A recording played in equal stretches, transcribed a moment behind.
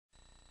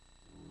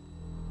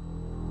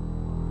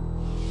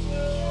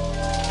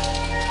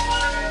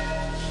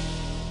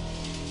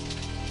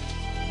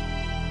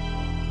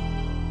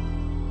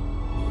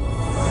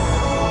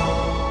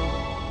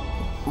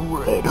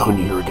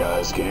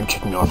guys again,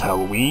 kicking off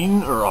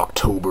Halloween or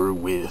October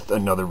with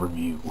another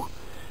review.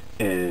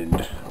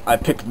 And I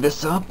picked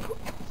this up.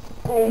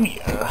 Oh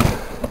yeah.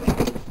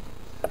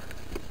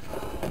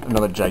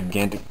 Another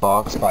gigantic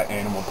box by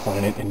Animal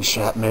Planet in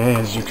Chap Mei,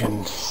 as you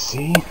can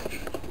see.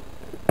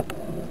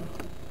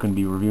 Going to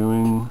be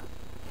reviewing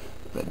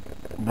the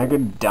Mega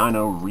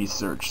Dino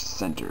Research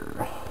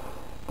Center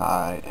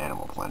by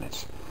Animal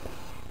Planet.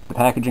 The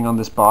packaging on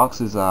this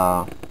box is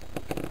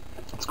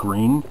it's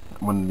green,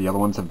 when the other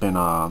ones have been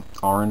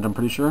orange, I'm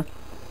pretty sure.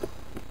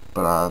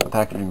 But the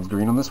packaging is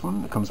green on this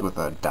one. It comes with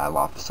a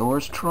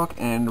Dilophospinosaurus truck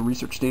and a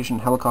research station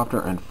helicopter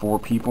and 4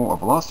 people, a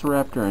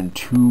velociraptor and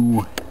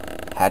 2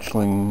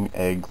 hatchling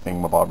egg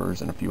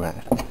thingamabobbers and a few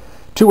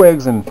 2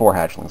 eggs and 4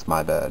 hatchlings,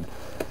 my bad.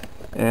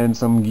 And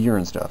some gear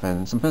and stuff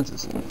and some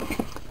fences.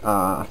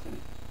 I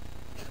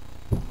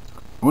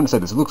want to say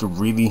this, it looks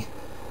really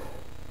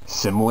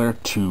similar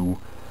to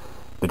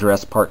the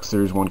Jurassic Park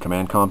Series 1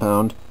 command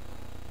compound.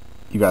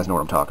 You guys know what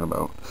I'm talking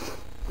about.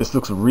 This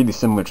looks really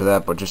similar to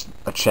that, but just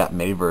a Chap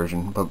Mei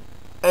version. But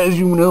as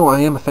you know,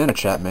 I am a fan of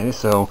Chap Mei,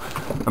 so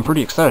I'm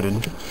pretty excited.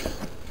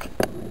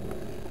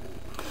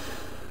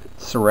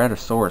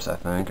 Ceratosaurus, I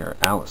think, or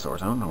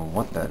Allosaurus. I don't know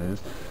what that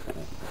is.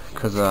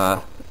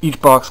 Because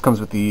each box comes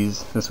with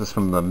these. This was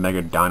from the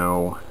Mega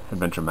Dino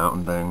Adventure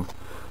Mountain thing.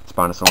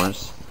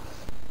 Spinosaurus.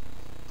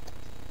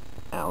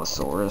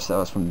 Allosaurus, that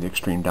was from the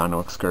Extreme Dino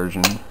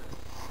Excursion.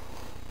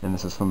 And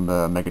this is from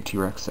the Mega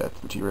T-Rex set,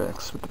 the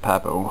T-Rex with the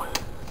Papo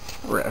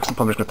Rex. I'm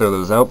probably just going to throw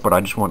those out, but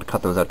I just wanted to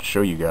cut those out to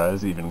show you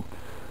guys, even a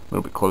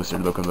little bit closer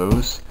look at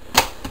those.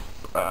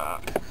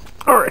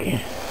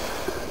 Alright.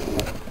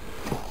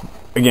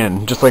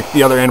 Again, just like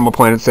the other Animal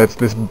Planet sets,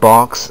 this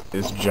box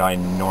is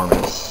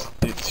ginormous.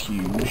 It's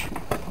huge.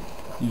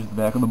 Here's the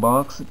back of the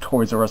box,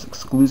 Toys R Us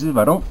exclusive.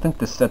 I don't think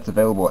this set's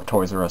available at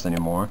Toys R Us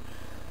anymore.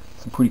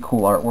 Some pretty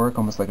cool artwork,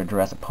 almost like a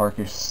Jurassic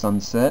Park-ish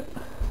sunset.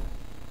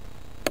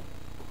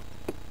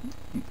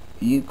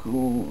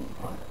 Vehicle.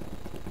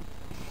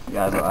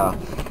 Guys,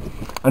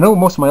 I know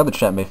most of my other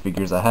Chap Mei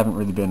figures I haven't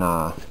really been,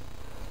 I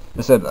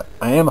said,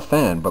 I am a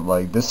fan, but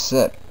like this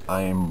set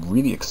I am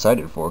really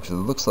excited for because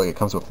it looks like it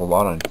comes with a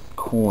lot of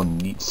cool and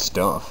neat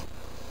stuff.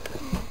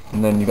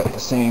 And then you got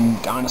the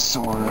same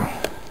dinosaur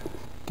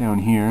down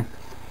here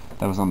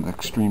that was on the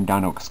Extreme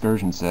Dino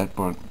Excursion set,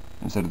 but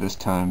instead of this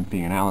time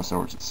being an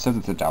Allosaurus, it says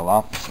it's a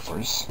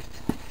Dilophosaurus.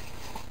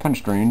 Kind of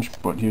strange,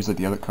 but here's like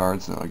the other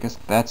card, so I guess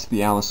that's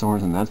the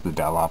Allosaurus and that's the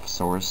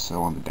Dilophosaurus.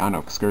 So on the Dino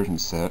Excursion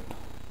set,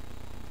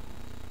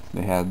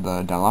 they had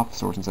the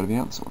Dilophosaurus instead of the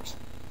Allosaurus.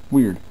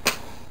 Weird.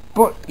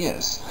 But,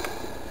 yes.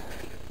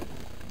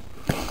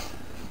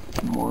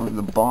 More of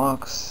the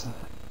box.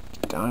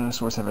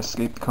 Dinosaurs have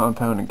escaped the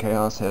compound and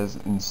chaos has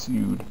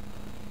ensued.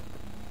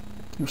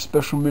 Your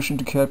special mission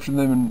to capture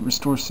them and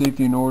restore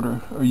safety and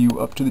order. Are you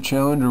up to the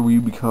challenge, or will you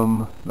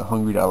become the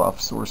hungry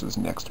Dilophosaurus'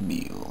 next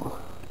meal?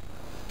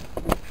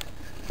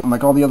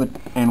 Like all the other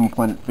Animal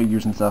Planet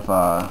figures and stuff,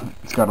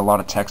 it's got a lot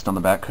of text on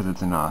the back because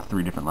it's in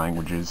 3 different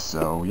languages,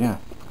 so yeah.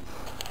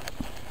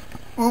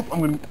 Well, I'm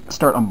going to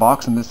start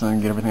unboxing this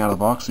and get everything out of the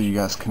box so you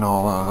guys can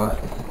all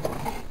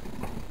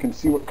can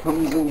see what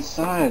comes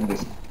inside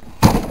this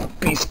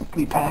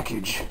beastly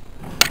package.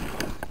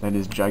 That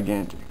is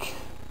gigantic.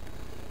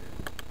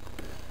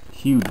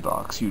 Huge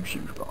box, huge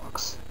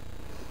box.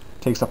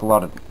 Takes up a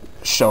lot of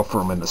shelf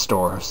room in the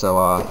store,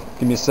 so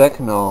give me a sec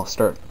and I'll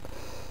start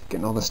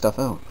getting all this stuff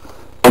out.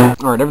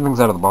 Alright, everything's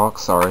out of the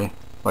box, sorry.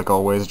 Like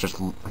always, just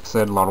like I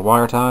said, a lot of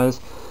wire ties.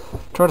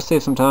 Try to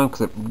save some time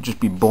because it would just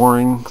be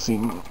boring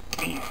seeing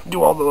me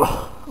do all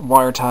the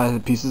wire tie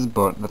pieces,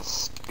 but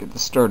let's get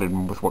this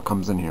started with what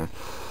comes in here.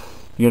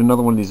 You get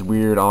another one of these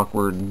weird,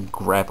 awkward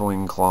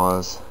grappling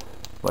claws,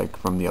 like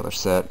from the other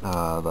set,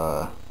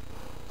 the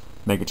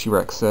Mega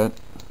T-Rex set.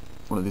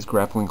 One of these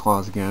grappling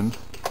claws again.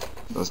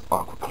 Those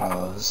awkward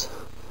claws.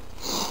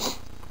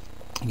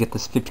 You get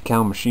this 50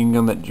 cal machine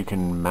gun that you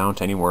can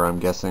mount anywhere, I'm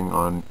guessing,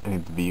 on any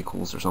of the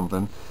vehicles or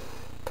something.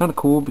 Kind of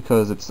cool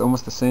because it's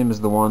almost the same as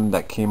the one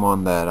that came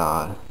on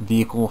that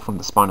vehicle from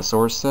the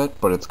Spinosaurus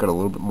set, but it's got a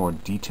little bit more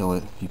detail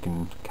if you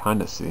can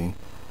kind of see. You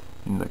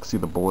can like see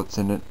the bullets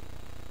in it.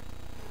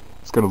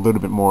 It's got a little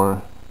bit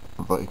more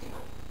of like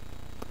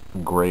a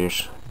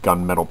grayish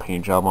gunmetal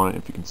paint job on it,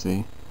 if you can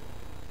see.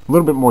 A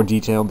little bit more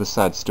detailed. This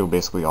side's still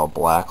basically all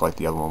black like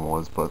the other one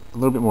was, but a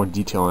little bit more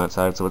detail on that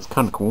side, so it's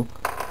kind of cool.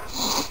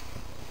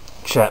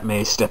 Chap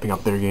Mei stepping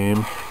up their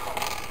game.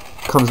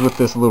 Comes with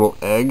this little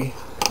egg.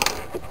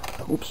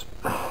 Oops.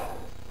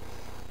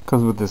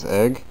 Comes with this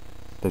egg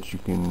that you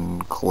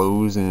can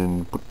close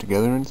and put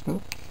together and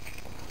stuff.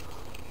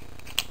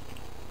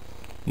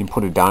 You can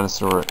put a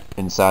dinosaur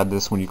inside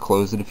this when you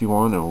close it if you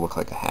want. It'll look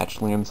like a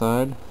hatchling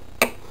inside.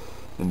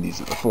 And these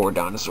are the 4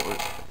 dinosaur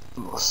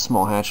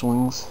small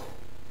hatchlings.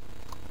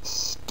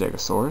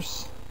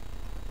 Stegosaurus.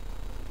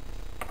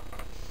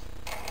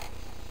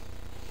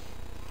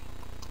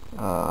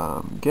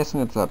 I'm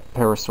guessing it's a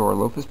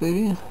Parasaurolophus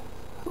baby,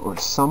 or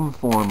some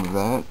form of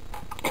that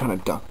kind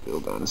of duck-bill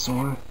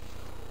dinosaur.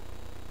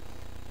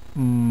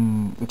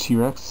 The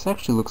T-Rex. This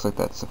actually looks like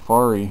that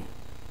safari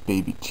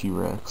baby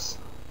T-Rex,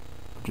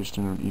 just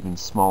in an even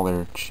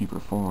smaller, cheaper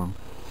form.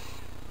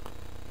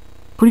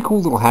 Pretty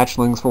cool little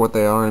hatchlings for what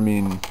they are. I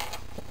mean,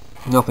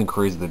 nothing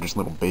crazy, they're just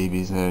little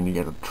babies, and you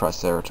get a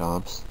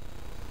Triceratops.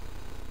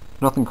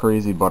 Nothing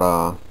crazy, but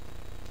I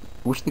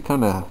wish they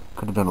kinda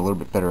could have done a little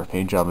bit better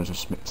paint job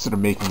instead of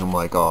making them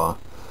like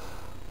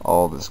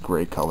all this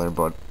gray color,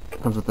 but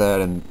it comes with that,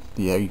 and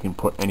the egg, you can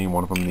put any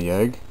one of them in the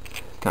egg.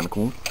 Kinda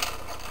cool.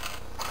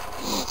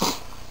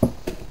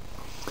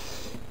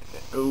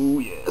 Oh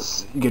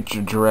yes, you get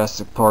your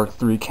Jurassic Park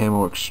 3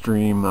 Camo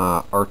Extreme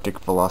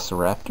Arctic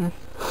Velociraptor.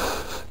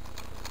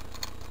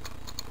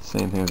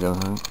 Same thing as the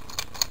other thing.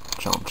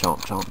 Chomp,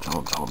 chomp, chomp,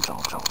 chomp, chomp,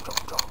 chomp, chomp,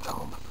 chomp, chomp,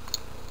 chomp.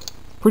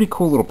 Pretty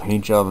cool little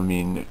paint job. I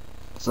mean,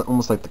 it's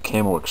almost like the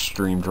Camo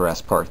Extreme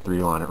Jurassic Park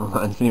 3 line. It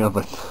reminds me of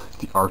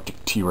the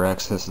Arctic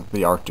T-Rex. This is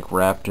the Arctic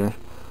Raptor,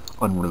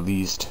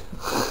 unreleased.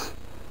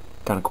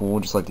 Kinda cool,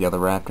 just like the other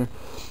Raptor.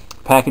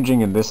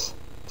 Packaging in this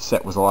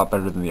set was a lot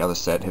better than the other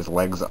set. His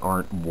legs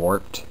aren't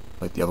warped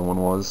like the other one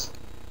was.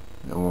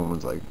 The other one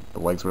was like, the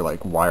legs were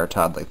like wire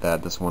tied like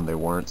that. This one they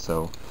weren't,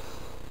 so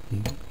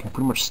he can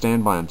pretty much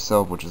stand by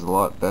himself, which is a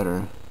lot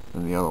better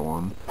than the other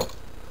one.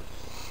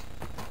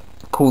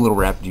 Cool little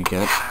raptor you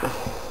get.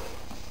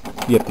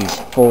 You get these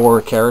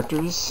 4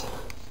 characters.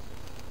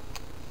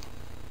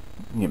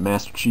 You get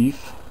Master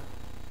Chief.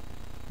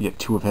 You get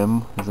 2 of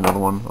him. There's another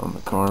one on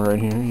the car right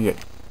here. You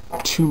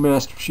get 2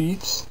 Master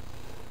Chiefs.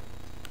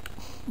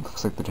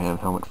 Looks like the damn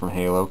helmet from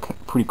Halo.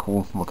 Pretty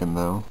cool looking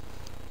though.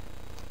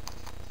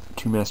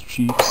 2 Master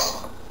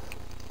Chiefs.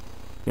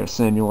 You got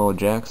Samuel L.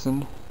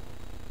 Jackson.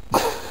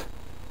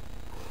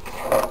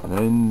 And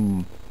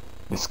then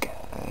this guy.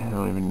 I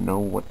don't even know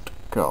what to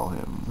call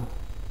him.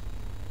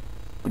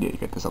 But yeah, you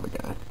get this other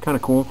guy. Kinda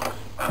cool.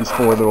 These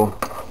 4 little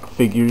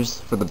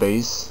figures for the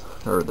base,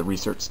 or the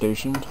research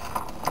station.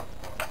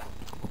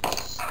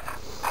 Oops.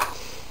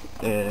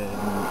 And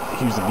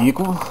here's the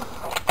vehicle.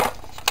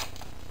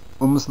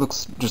 Almost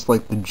looks just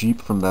like the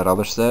Jeep from that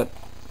other set.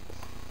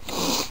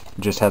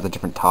 Just has a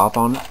different top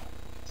on it.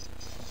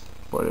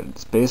 But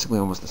it's basically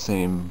almost the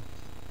same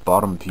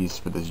bottom piece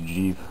for this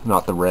Jeep.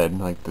 Not the red,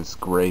 like this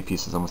gray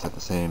piece is almost like the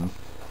same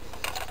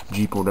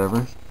Jeep or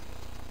whatever.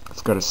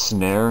 It's got a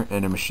snare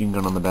and a machine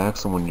gun on the back,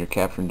 so when you're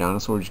capturing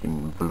dinosaurs you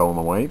can blow them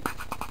away.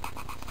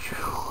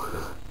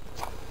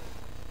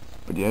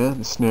 But yeah,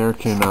 the snare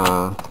can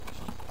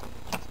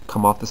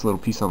come off this little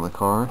piece on the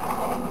car,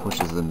 which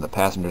is in the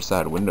passenger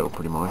side window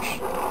pretty much.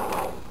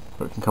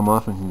 But it can come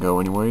off and can go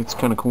anyway. It's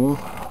kinda cool.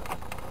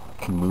 It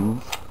can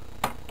move.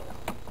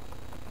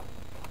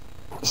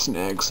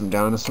 Snag some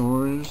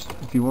dinosaurs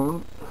if you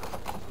want.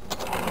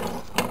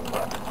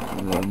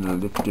 And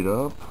then lift it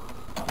up.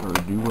 Or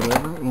do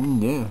whatever,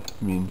 and yeah,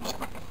 I mean,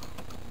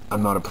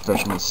 I'm not a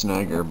professional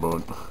snagger,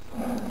 but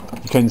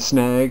you can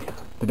snag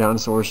the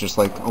dinosaurs just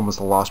like almost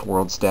a Lost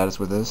World status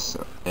with this,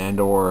 and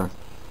or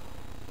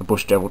the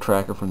Bush Devil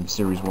Tracker from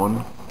Series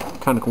 1.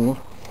 Kinda cool.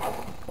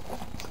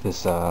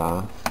 This,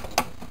 to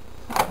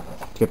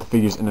get the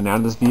figures in and out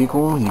of this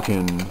vehicle, you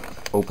can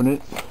open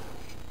it.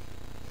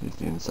 Here's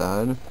the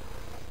inside.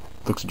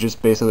 Looks just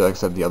basically like I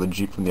said, the other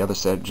Jeep from the other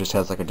set, just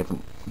has like a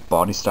different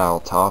body style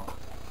top.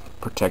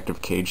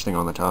 Protective cage thing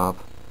on the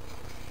top.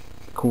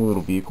 Cool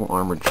little vehicle,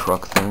 armored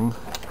truck thing.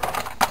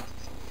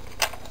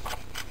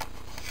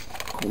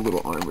 Cool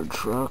little armored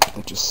truck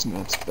that just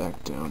snaps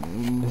back down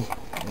in,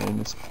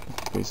 and it's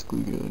basically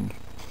good.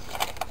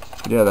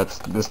 But yeah, that's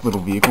this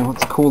little vehicle.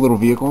 It's a cool little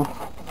vehicle,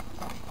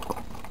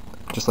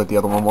 just like the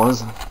other one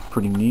was.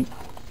 Pretty neat,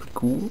 pretty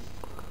cool.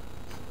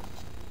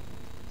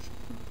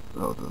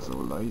 Oh, those are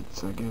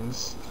lights, I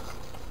guess.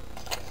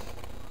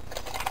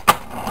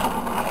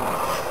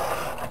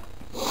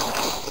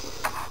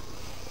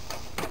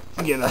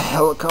 Get a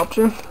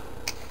helicopter.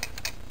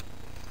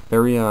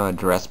 Very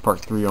Jurassic Park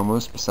 3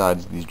 almost,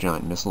 besides these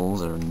giant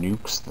missiles or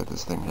nukes that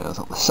this thing has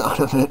on the side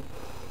of it.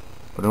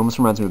 But it almost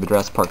reminds me of the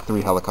Jurassic Park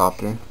 3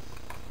 helicopter.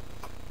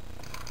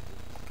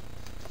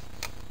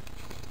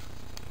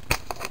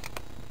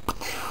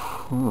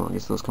 Oh, I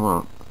guess those come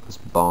out. Those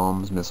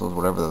bombs, missiles,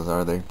 whatever those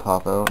are, they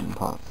pop out and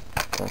pop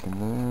back in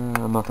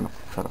there. I'm not going to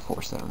try to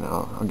force that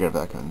now. I'll get it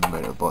back in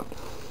later, but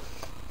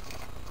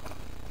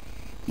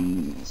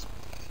these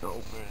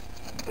open.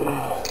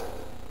 I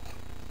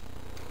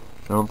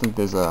don't think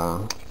there's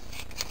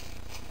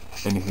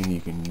anything you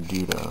can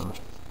do to...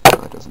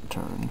 No, it doesn't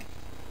turn.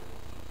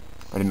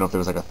 I didn't know if there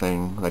was like a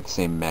thing, like the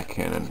same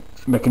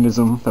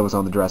mechanism that was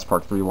on the Jurassic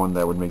Park 3 one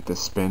that would make this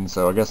spin,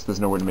 so I guess there's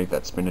no way to make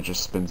that spin, it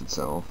just spins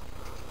itself.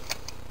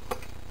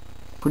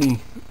 Pretty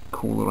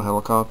cool little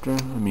helicopter.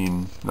 I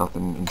mean,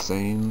 nothing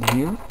insane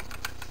here.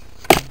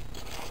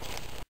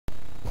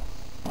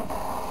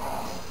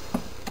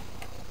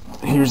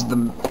 Here's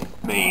the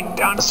main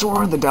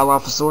dinosaur, the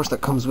Dilophosaurus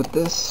that comes with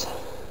this.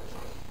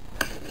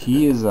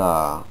 He is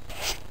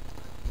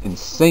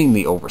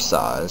insanely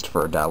oversized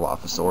for a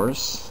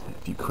Dilophosaurus,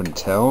 if you couldn't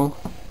tell.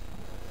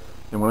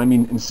 And when I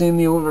mean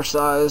insanely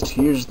oversized,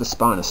 here's the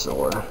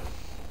Spinosaur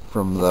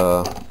from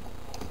the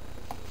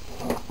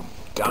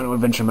Dino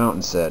Adventure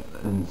Mountain set.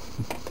 And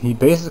he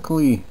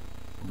basically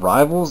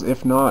rivals,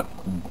 if not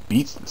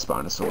beats the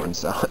Spinosaur in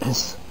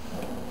size.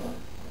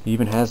 He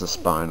even has a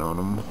spine on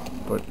him,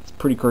 but it's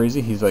pretty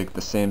crazy. He's like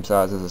the same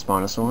size as a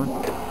Spinosaur.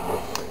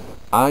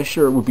 I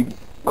sure would be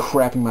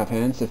crapping my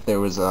pants if there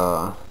was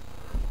a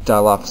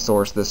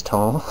Dilophosaurus this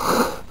tall.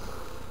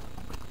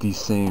 With these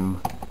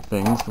same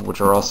things,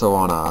 which are also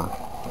on a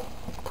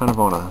kind of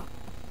on a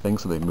thing,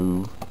 so they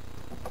move.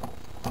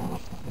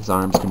 His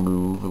arms can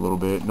move a little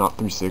bit, not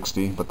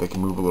 360, but they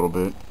can move a little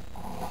bit.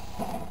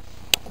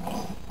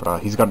 But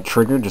he's got a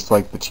trigger, just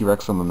like the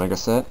T-Rex from the Mega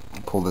set.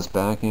 Pull this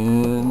back,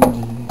 and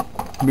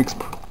it makes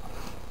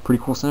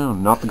pretty cool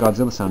sound. Not the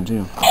Godzilla sound,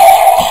 too.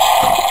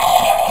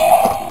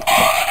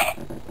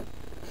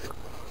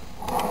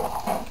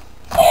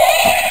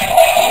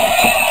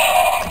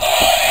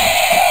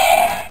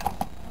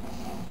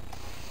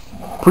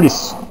 Pretty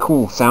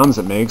cool sounds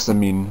it makes. I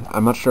mean,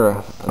 I'm not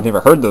sure, I've never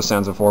heard those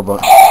sounds before,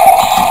 but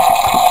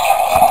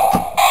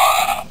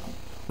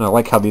and I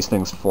like how these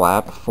things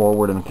flap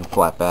forward and can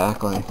flap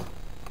back, like,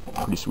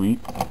 pretty sweet.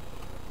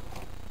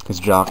 His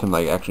jaw can,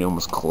 like, actually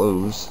almost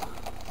close.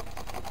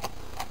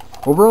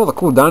 Overall, the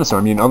cool dinosaur.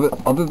 I mean,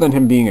 other than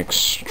him being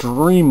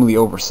extremely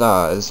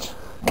oversized,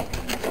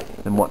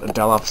 and what a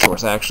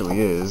Dilophosaurus actually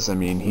is, I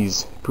mean,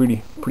 he's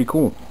pretty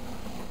cool.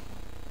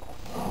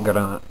 Got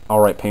an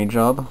alright paint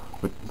job.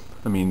 With,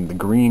 I mean, the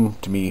green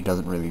to me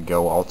doesn't really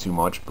go all too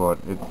much, but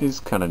it is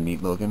kind of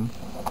neat looking.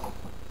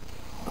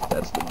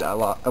 That's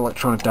the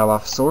electronic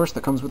Dilophosaurus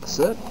that comes with the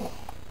set.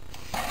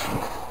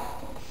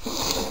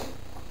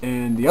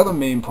 And the other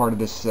main part of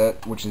this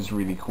set, which is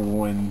really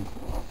cool, and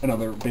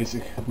another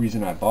basic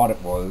reason I bought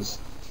it was,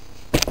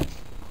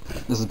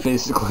 this is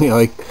basically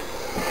like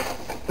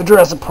the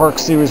Jurassic Park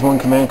Series 1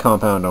 command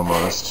compound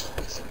almost.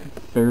 It's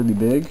fairly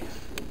big.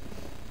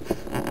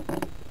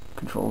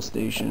 Control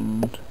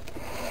station.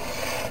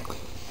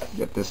 You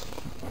get this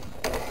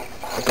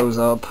that goes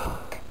up,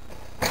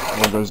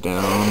 one goes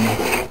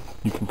down.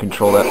 You can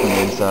control that from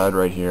the inside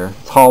right here.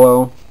 It's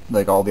hollow,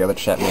 like all the other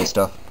Chap Mei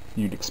stuff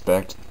you'd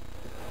expect.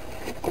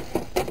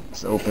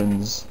 This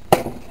opens,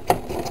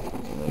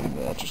 and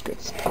that just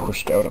gets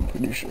pushed out, I'm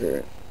pretty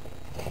sure.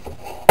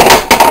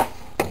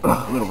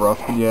 A little rough,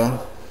 but yeah.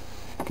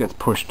 It gets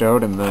pushed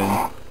out, and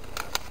then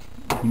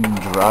you can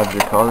drive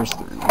your cars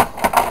through.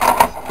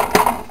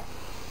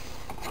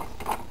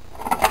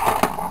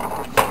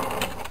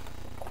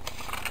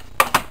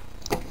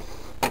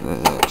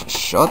 And it just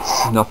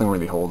shuts. Nothing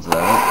really holds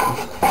that.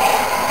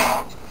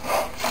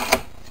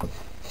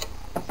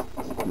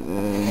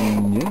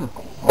 And yeah.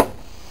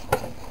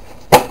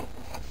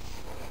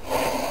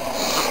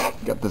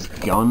 Got this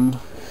gun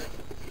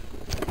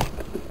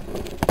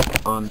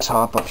on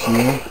top up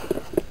here.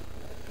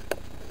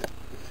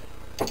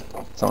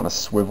 It's on a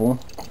swivel.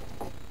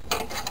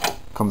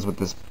 Comes with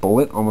this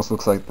bullet. Almost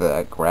looks like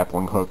the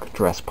grappling hook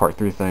Jurassic Park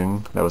 3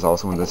 thing that was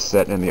also in this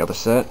set and the other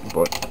set,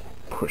 but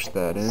push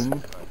that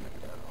in.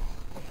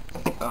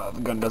 The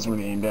gun doesn't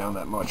really aim down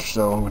that much,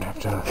 so I'm gonna have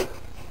to.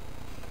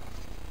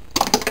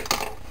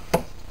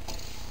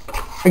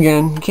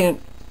 Again, you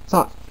can't. It's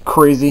not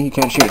crazy. You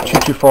can't shoot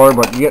it too far,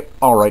 but you get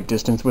all right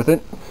distance with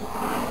it.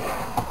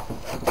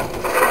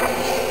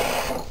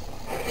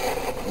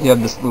 You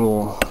have this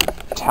little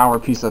tower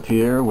piece up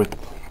here with.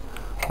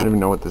 I don't even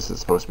know what this is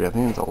supposed to be. I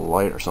think it's a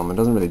light or something. It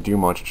doesn't really do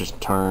much. It just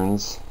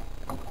turns.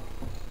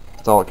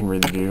 That's all it can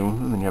really do.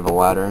 And then you have a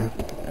ladder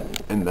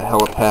and the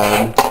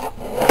helipad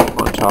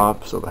on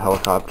top, so the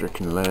helicopter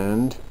can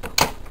land.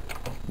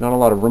 Not a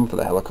lot of room for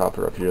the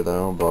helicopter up here,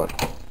 though, but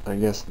I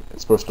guess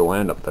it's supposed to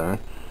land up there.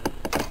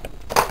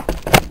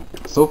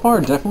 So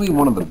far, definitely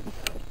one of the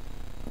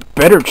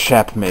better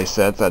Chap Mei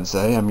sets, I'd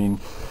say. I mean,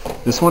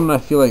 this one I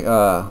feel like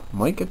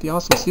might get the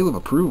awesome seal of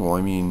approval.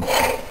 I mean,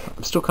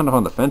 I'm still kind of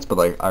on the fence, but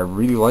like I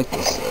really like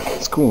this set.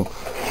 It's cool.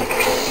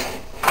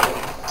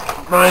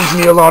 Reminds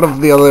me a lot of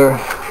the other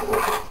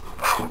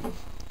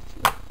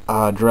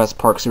Jurassic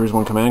Park Series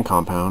 1 command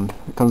compound.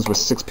 It comes with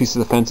 6 pieces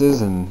of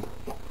fences, and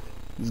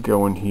these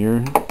go in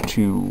here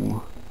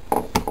to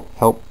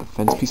help the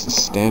fence pieces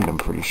stand, I'm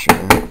pretty sure.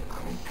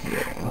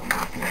 Yeah.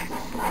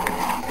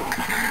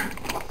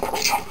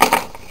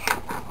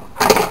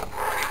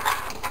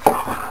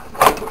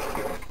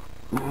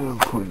 I'll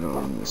put it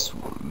on this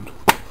one.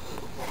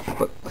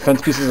 But the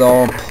fence pieces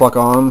all pluck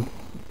on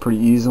pretty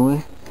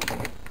easily.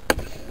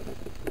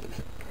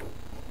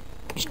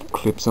 Just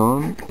clips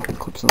on,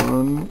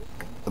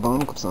 the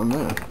bottom clips on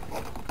there.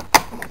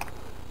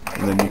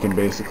 And then you can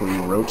basically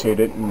rotate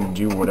it and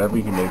do whatever.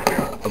 You can make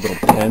a little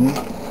pen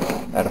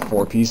out of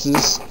 4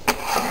 pieces.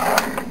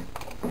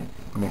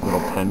 Make a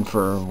little pen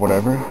for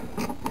whatever.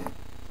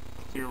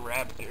 Your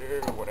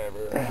raptor,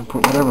 whatever.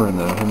 Put whatever in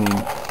there. I mean,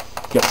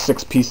 you got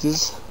 6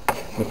 pieces.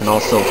 They can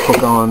also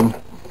hook on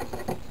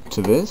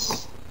to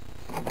this,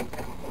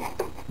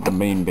 the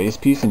main base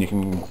piece, and you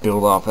can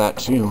build off that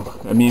too.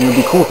 I mean, it would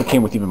be cool if it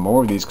came with even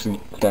more of these, because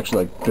you could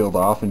actually like build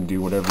off and do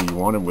whatever you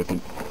wanted with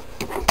it.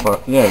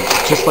 But yeah,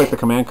 it's just like the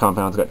command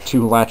compound. It's got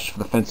 2 latches for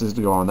the fences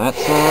to go on that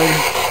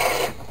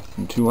side,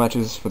 and 2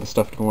 latches for the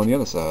stuff to go on the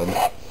other side.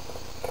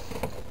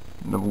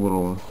 Another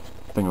little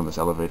thing on this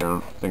elevator. I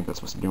don't think that's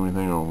supposed to do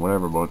anything or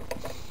whatever, but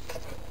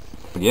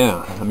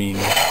yeah, I mean,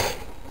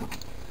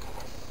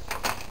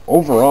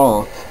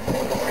 overall,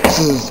 this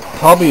is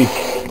probably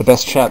the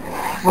best Chap,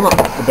 well, not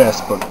the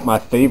best, but my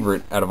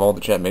favorite out of all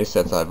the Chap Mei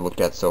sets I've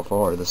looked at so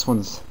far. This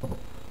one's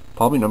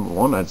probably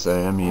 #1, I'd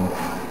say. I mean,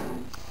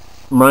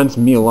 reminds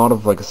me a lot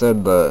of, like I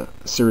said, the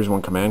Series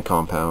 1 Command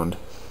Compound,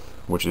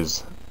 which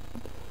is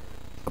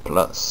a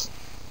plus.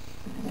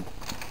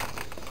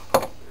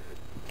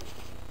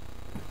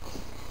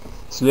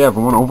 So yeah,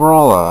 everyone,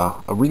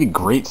 overall, a really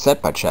great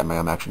set by Chap Mei,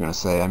 I'm actually going to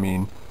say. I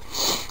mean,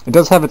 it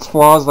does have its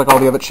flaws like all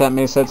the other Chap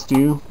Mei sets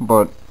do,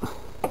 but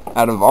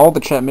out of all the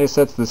Chap Mei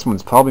sets, this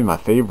one's probably my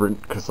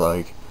favorite, because,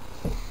 like,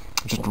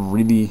 just a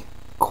really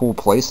cool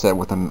playset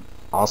with an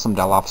awesome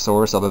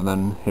Dilophosaurus, other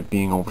than it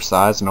being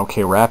oversized, an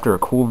OK Raptor, a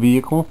cool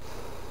vehicle,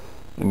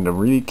 and a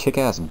really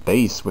kick-ass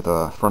base with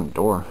a front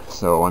door.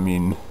 So, I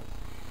mean,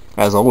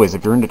 as always,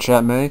 if you're into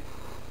Chap Mei,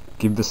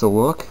 give this a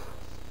look.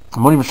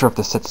 I'm not even sure if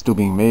this set's still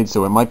being made,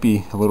 so it might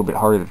be a little bit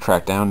harder to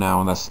track down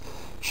now unless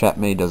Chap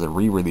Mei does a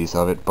re-release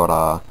of it,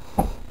 but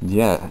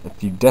yeah,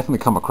 if you definitely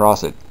come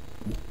across it,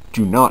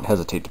 do not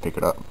hesitate to pick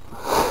it up.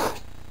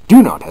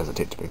 Do not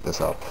hesitate to pick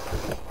this up.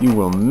 You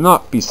will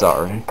not be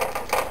sorry.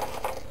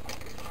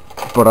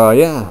 But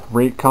yeah,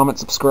 rate, comment,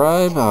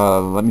 subscribe.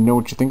 Let me know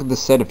what you think of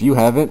this set if you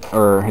have it,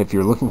 or if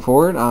you're looking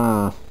for it.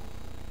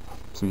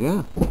 So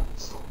yeah,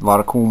 a lot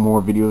of cool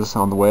more videos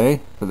on the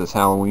way for this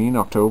Halloween,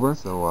 October.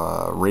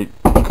 So rate,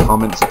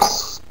 comment,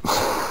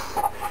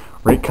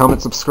 rate,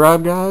 comment,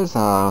 subscribe, guys.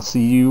 I'll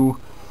see you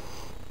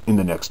in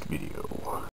the next video.